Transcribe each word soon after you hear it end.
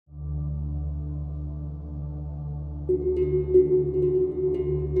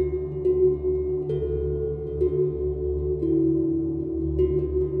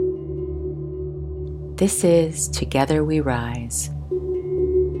This is Together We Rise,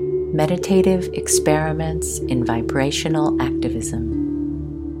 meditative experiments in vibrational activism.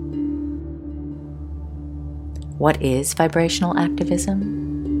 What is vibrational activism?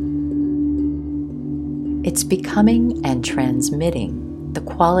 It's becoming and transmitting the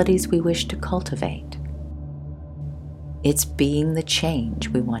qualities we wish to cultivate. It's being the change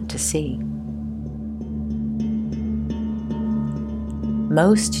we want to see.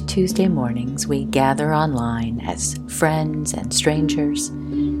 Most Tuesday mornings, we gather online as friends and strangers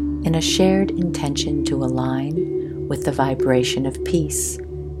in a shared intention to align with the vibration of peace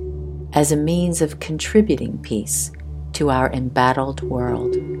as a means of contributing peace to our embattled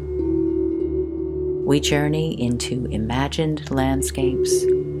world. We journey into imagined landscapes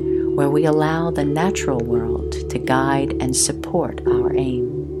where we allow the natural world to guide and support our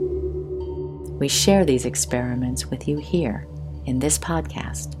aim. We share these experiments with you here in this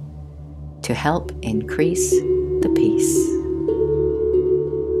podcast to help increase the peace.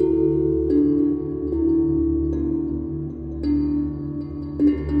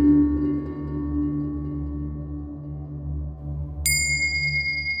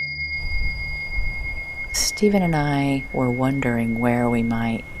 Stephen and I were wondering where we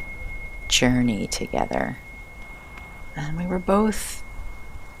might journey together, and we were both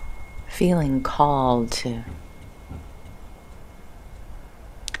feeling called to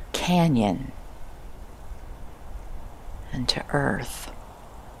canyon and to earth.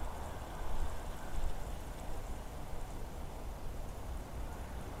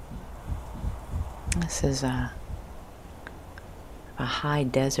 This is a high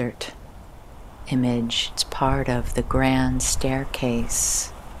desert image. It's part of the Grand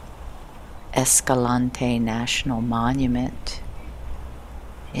Staircase Escalante National Monument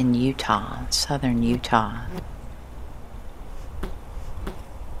in Utah, southern Utah.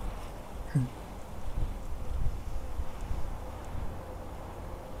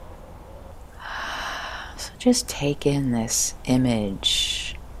 So just take in this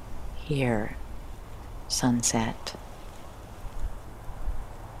image here, sunset.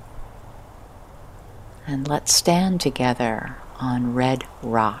 And let's stand together on red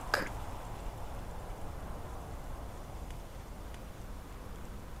rock.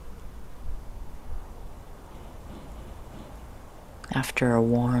 After a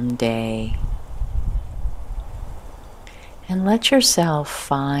warm day, and let yourself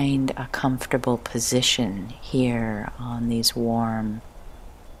find a comfortable position here on these warm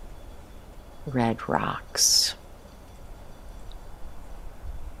red rocks,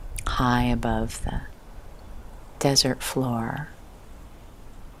 high above the desert floor.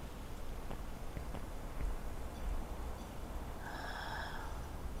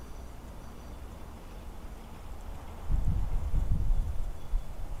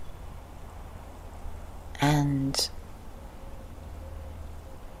 And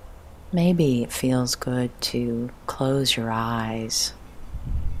maybe it feels good to close your eyes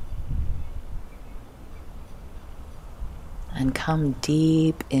and come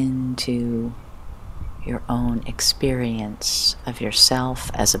deep into your own experience of yourself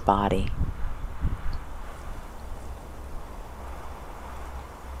as a body.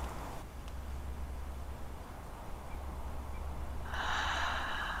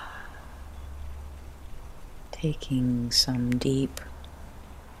 Taking some deep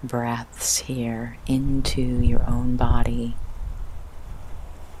breaths here into your own body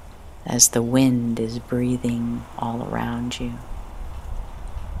as the wind is breathing all around you.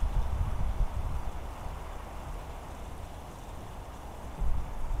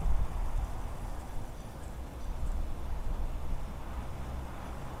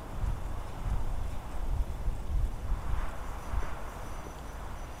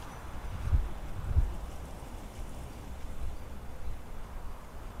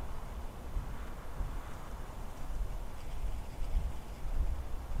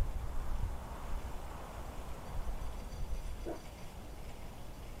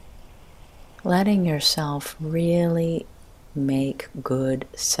 Letting yourself really make good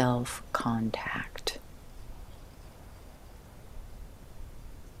self-contact.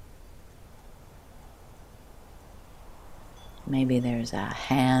 Maybe there's a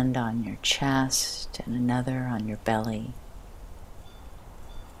hand on your chest and another on your belly.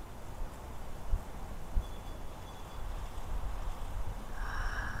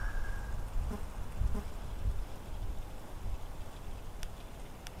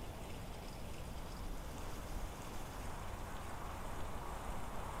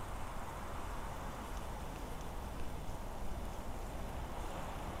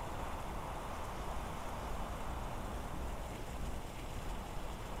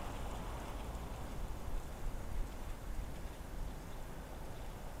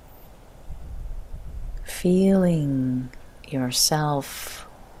 feeling yourself,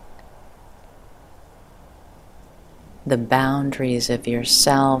 the boundaries of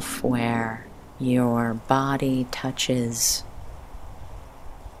yourself where your body touches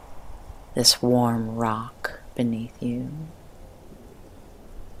this warm rock beneath you.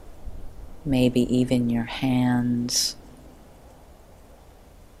 Maybe even your hands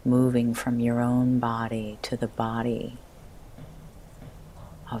moving from your own body to the body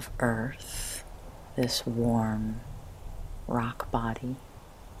of earth, this warm rock body.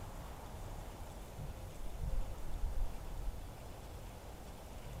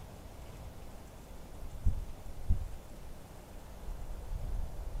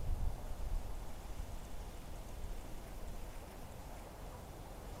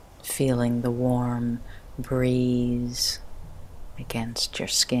 Feeling the warm breeze against your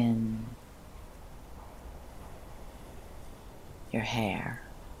skin, your hair.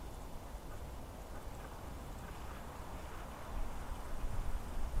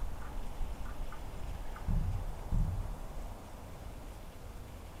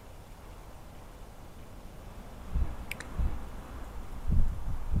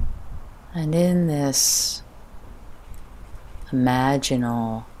 And in this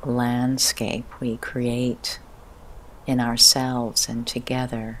imaginal landscape we create in ourselves and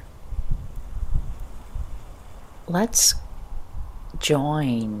together, let's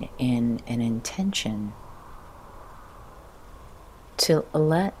join in an intention to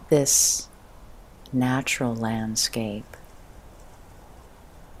let this natural landscape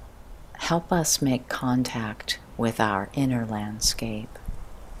help us make contact with our inner landscape,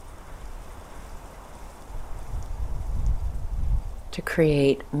 to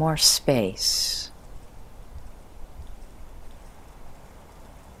create more space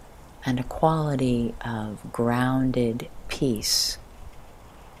and a quality of grounded peace.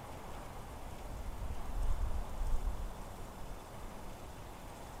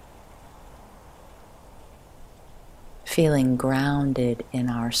 Feeling grounded in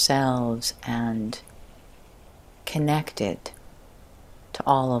ourselves and connected to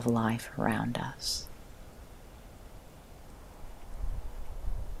all of life around us.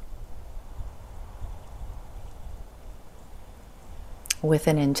 With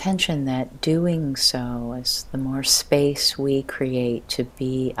an intention that doing so, as the more space we create to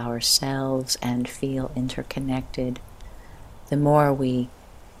be ourselves and feel interconnected, the more we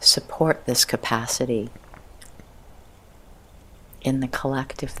support this capacity in the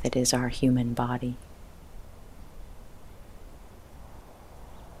collective that is our human body.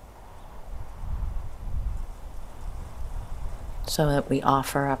 So that we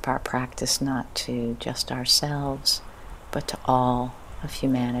offer up our practice not to just ourselves, but to all of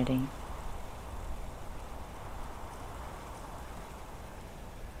humanity.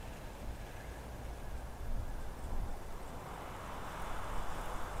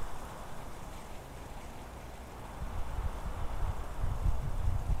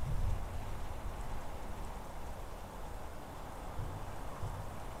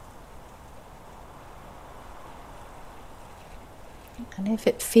 And if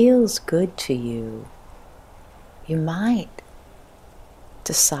it feels good to you, you might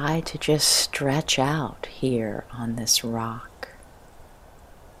decide to just stretch out here on this rock,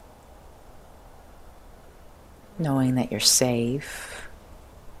 knowing that you're safe,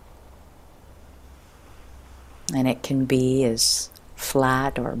 and it can be as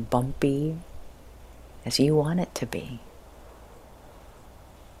flat or bumpy as you want it to be.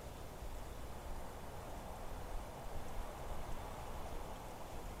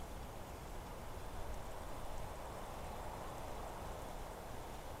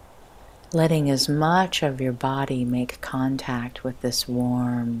 Letting as much of your body make contact with this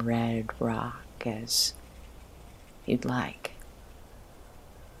warm red rock as you'd like.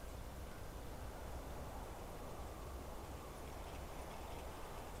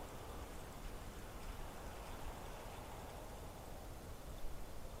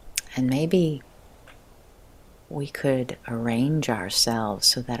 And maybe we could arrange ourselves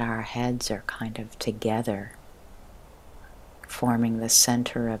so that our heads are kind of together, forming the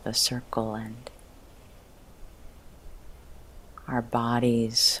center of a circle, and our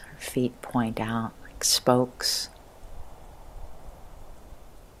bodies, our feet point out like spokes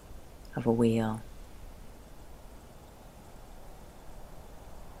of a wheel.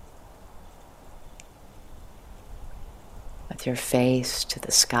 With your face to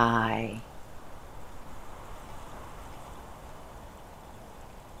the sky,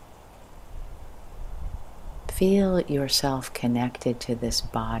 feel yourself connected to this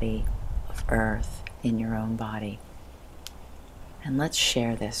body of earth in your own body. And let's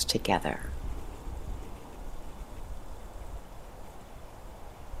share this together.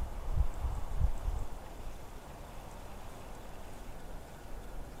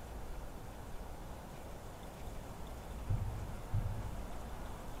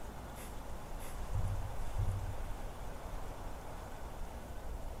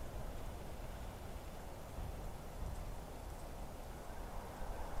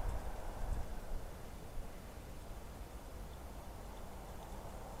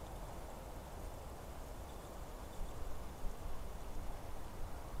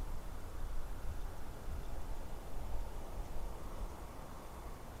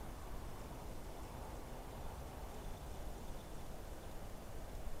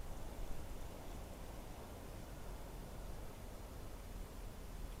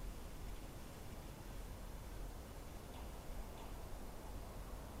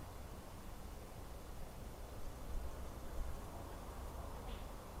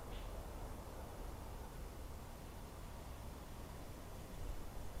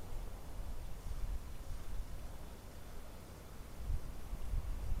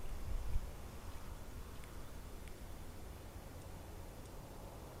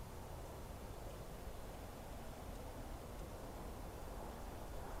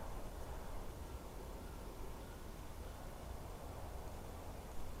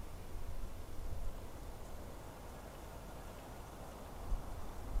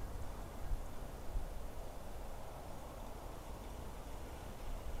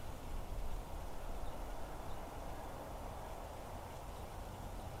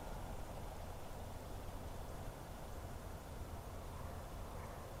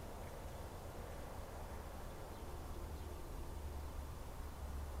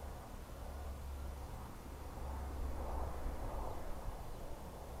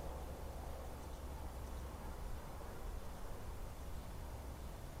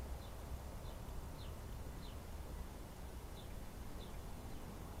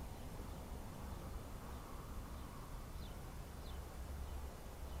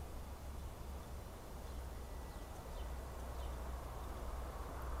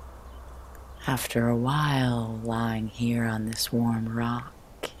 After a while lying here on this warm rock,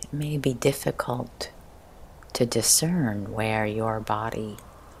 it may be difficult to discern where your body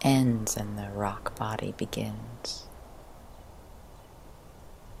ends and the rock body begins.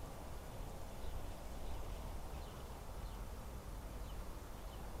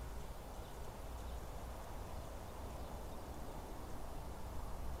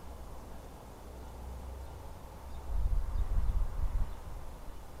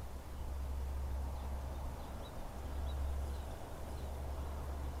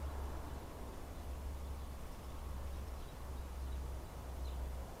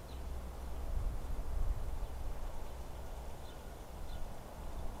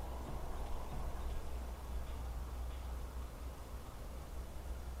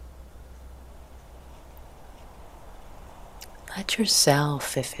 Let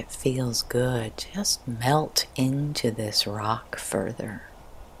yourself, if it feels good, just melt into this rock further.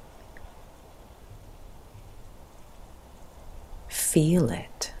 Feel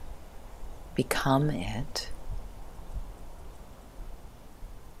it, become it.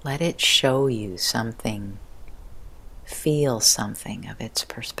 Let it show you something, feel something of its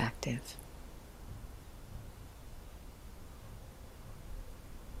perspective.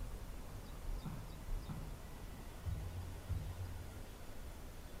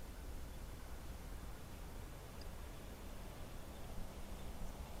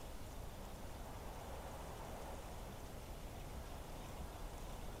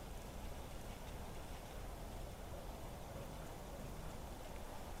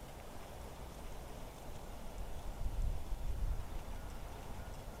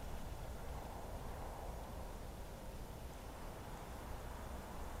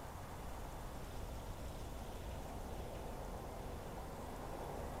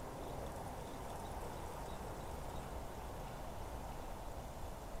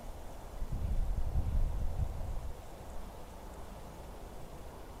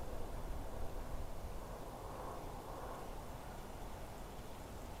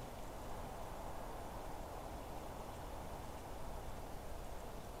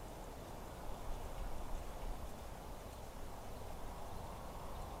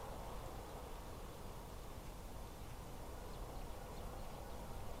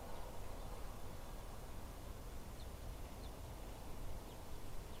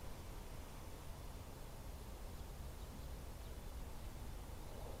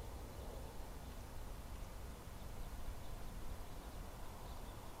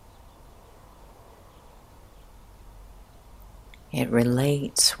 It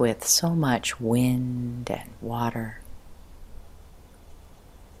relates with so much wind and water.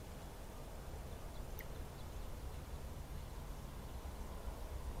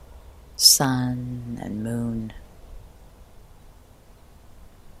 Sun and moon.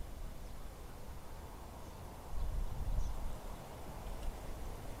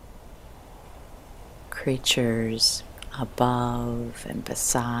 Creatures above and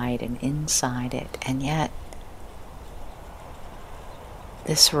beside and inside it, and yet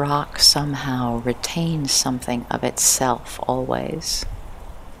this rock somehow retains something of itself always.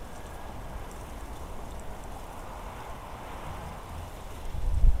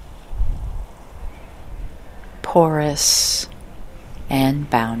 Porous and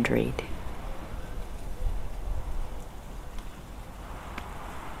boundaried.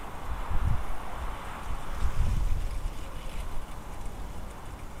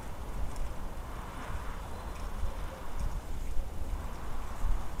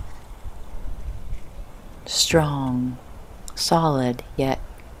 Strong, solid, yet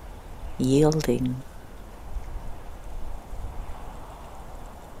yielding.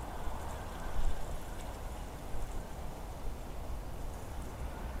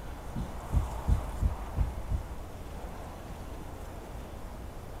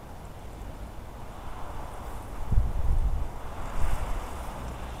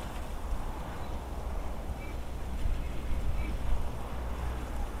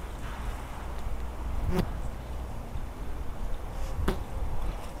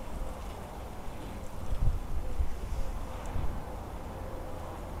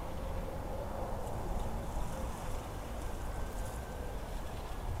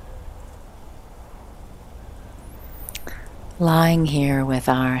 Lying here with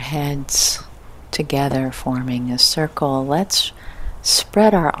our heads together forming a circle, let's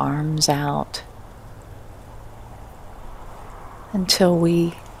spread our arms out until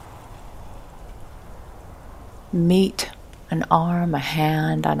we meet an arm, a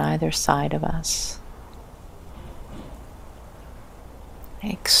hand on either side of us.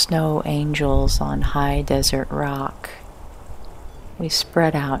 Like snow angels on high desert rock, we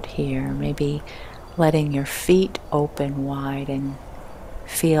spread out here, maybe letting your feet open wide and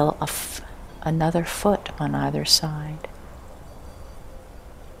feel another foot on either side.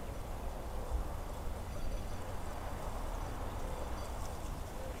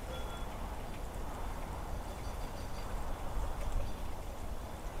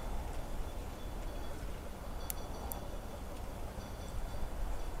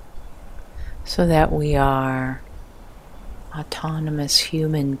 So that we are autonomous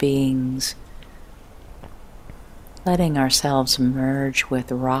human beings, letting ourselves merge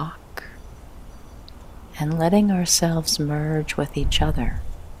with rock and letting ourselves merge with each other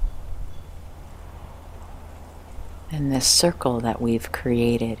in this circle that we've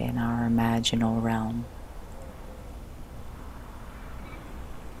created in our imaginal realm.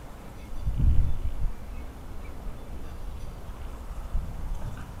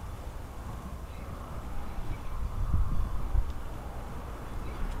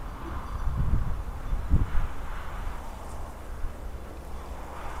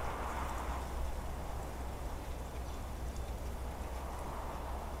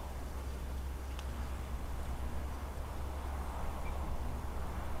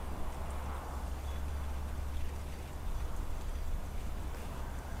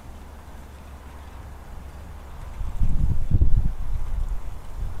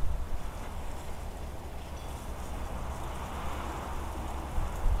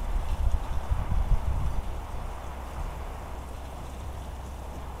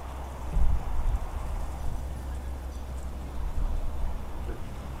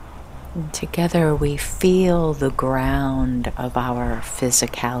 And together we feel the ground of our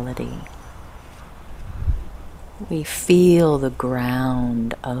physicality. We feel the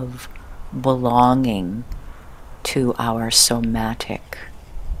ground of belonging to our somatic,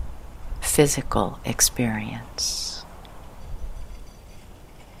 physical experience.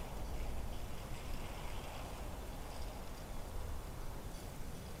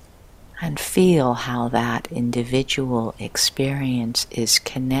 And feel how that individual experience is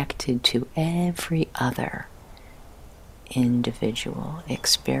connected to every other individual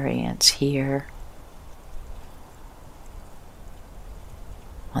experience here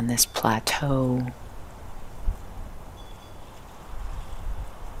on this plateau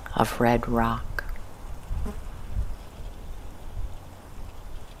of red rock.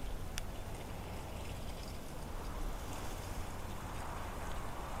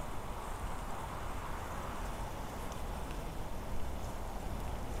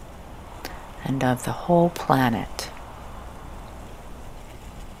 And of the whole planet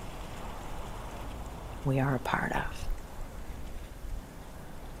we are a part of.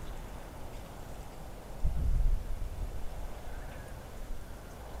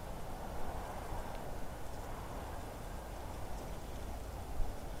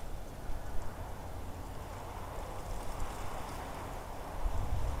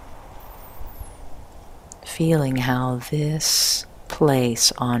 Feeling how this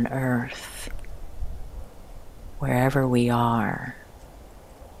place on earth, wherever we are,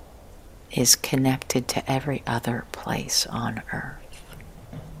 is connected to every other place on earth.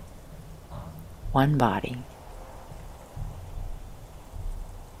 One body.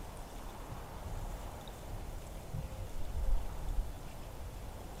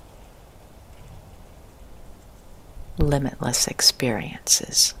 Limitless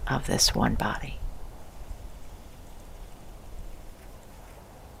experiences of this one body.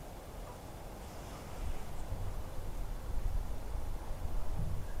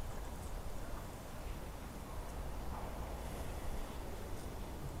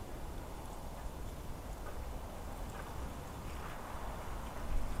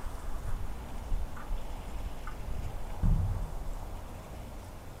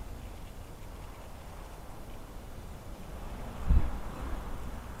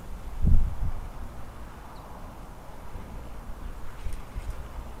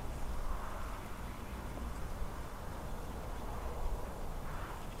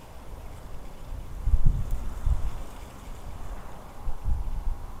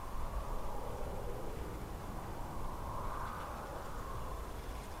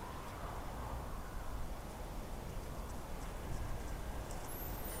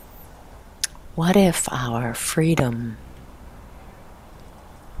 What if our freedom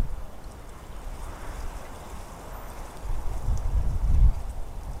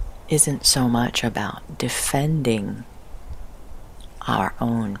isn't so much about defending our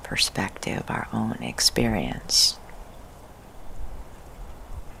own perspective, our own experience?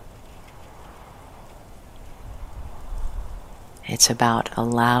 It's about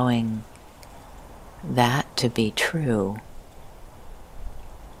allowing that to be true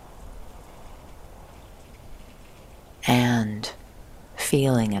and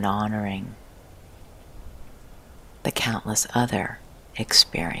feeling and honoring the countless other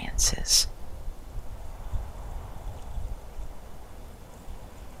experiences.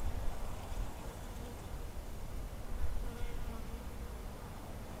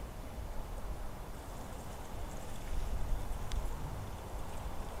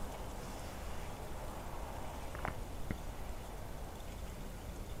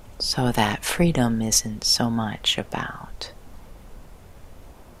 So that freedom isn't so much about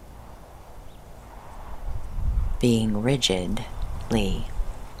being rigidly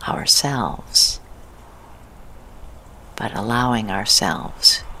ourselves, but allowing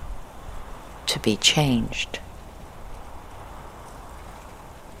ourselves to be changed,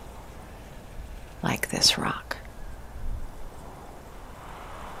 like this rock.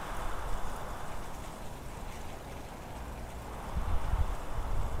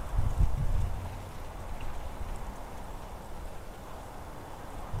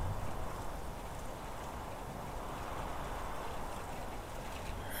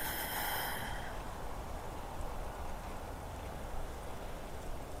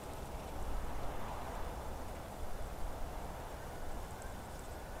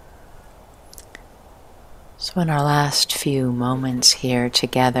 So in our last few moments here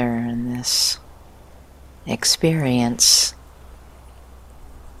together in this experience,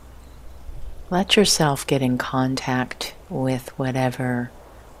 let yourself get in contact with whatever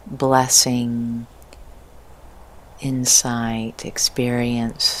blessing, insight,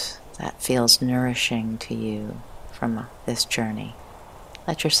 experience that feels nourishing to you from this journey.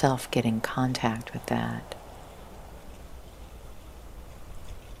 Let yourself get in contact with that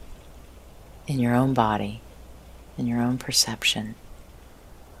in your own body, in your own perception,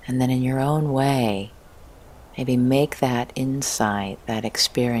 and then in your own way, maybe make that insight, that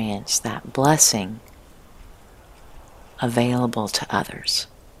experience, that blessing available to others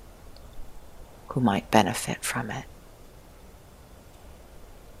who might benefit from it,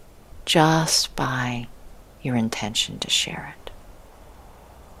 just by your intention to share it.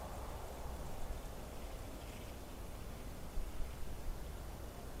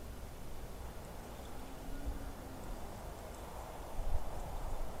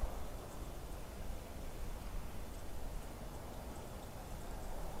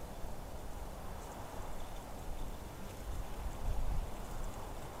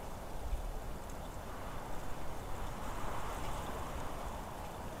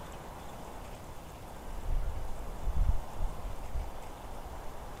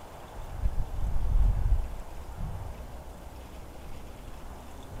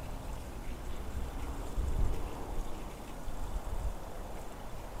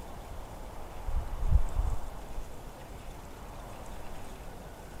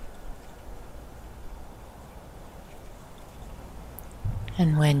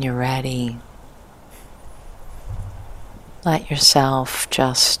 And when you're ready, let yourself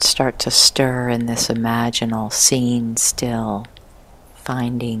just start to stir in this imaginal scene still,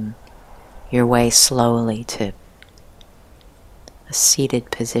 finding your way slowly to a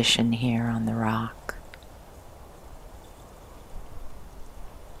seated position here on the rock.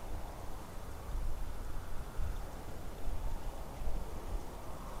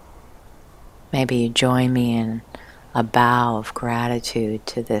 Maybe you join me in a bow of gratitude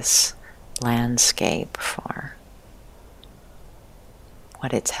to this landscape for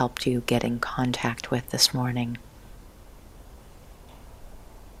what it's helped you get in contact with this morning.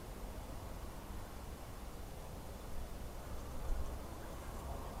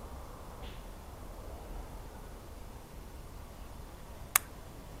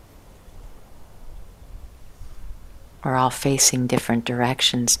 We're all facing different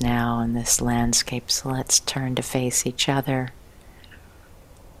directions now in this landscape, so let's turn to face each other.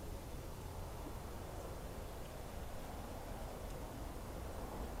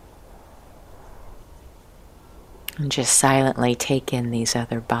 And just silently take in these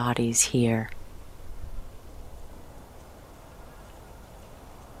other bodies here.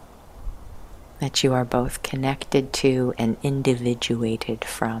 That you are both connected to and individuated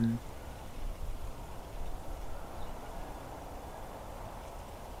from.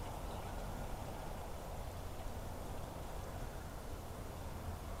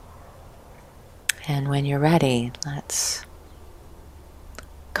 And when you're ready, let's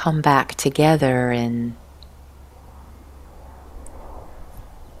come back together in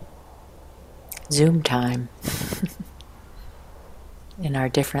Zoom time in our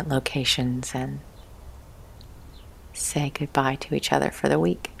different locations and say goodbye to each other for the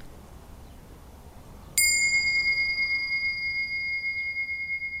week.